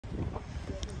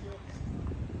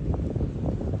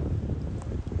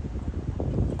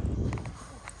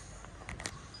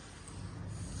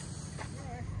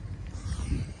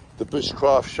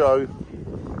Bushcraft Show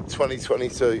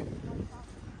 2022.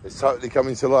 It's totally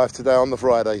coming to life today on the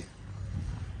Friday.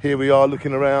 Here we are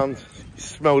looking around,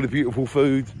 smell the beautiful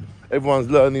food. Everyone's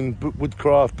learning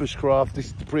woodcraft, bushcraft. This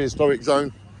is the prehistoric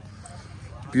zone.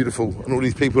 Beautiful, and all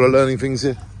these people are learning things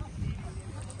here.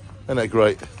 Isn't that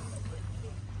great?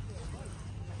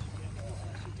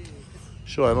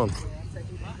 Shine on.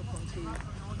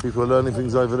 People are learning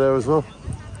things over there as well.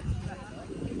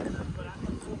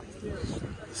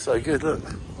 So good, look.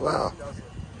 Wow.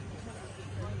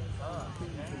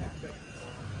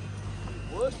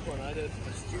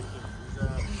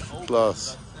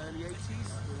 Class.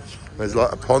 There's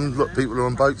like a pond. Look, people are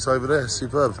on boats over there.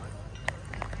 Superb.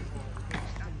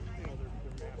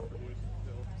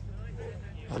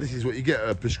 Oh, this is what you get at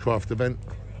a bushcraft event.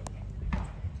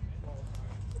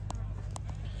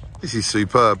 This is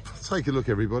superb. Take a look,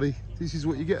 everybody. This is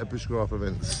what you get at bushcraft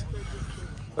events.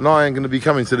 And I ain't going to be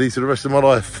coming to these for the rest of my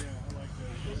life.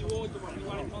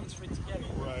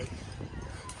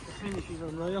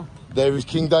 There is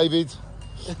King David.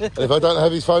 And if I don't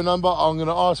have his phone number, I'm going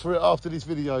to ask for it after this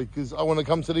video because I want to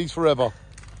come to these forever.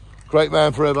 Great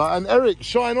man forever. And Eric,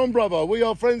 shine on, brother. We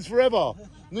are friends forever.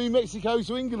 New Mexico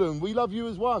to England. We love you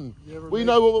as one. We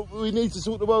know what we need to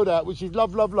sort the world out, which is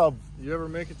love, love, love. You ever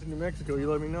make it to New Mexico,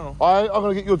 you let me know. I'm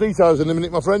going to get your details in a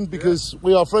minute, my friend, because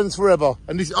we are friends forever.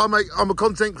 And this, I'm a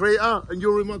content creator, and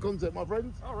you're in my content, my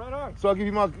friend. Oh, right on. So I'll give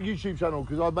you my YouTube channel,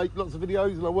 because I make lots of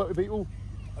videos and I work with people.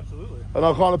 Absolutely. And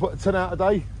I kind of put 10 out a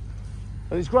day.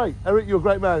 And it's great. Eric, you're a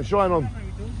great man. Shine on.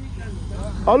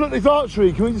 Oh, look, there's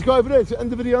archery. Can we just go over there to end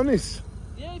the video on this?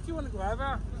 Yeah, if you want to go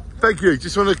over. Thank you.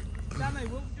 Just want to... Danny,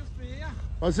 we'll just be here.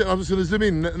 That's it. I'm just going to zoom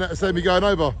in and that'll save me going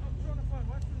over.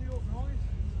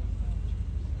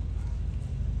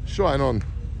 Shine on.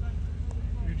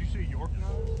 Did you see York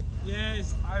now?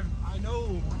 Yes, I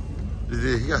know.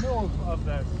 There you go. I know of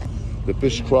that. The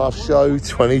Bushcraft Show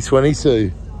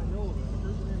 2022.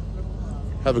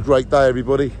 Have a great day,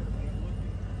 everybody.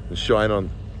 And shine on.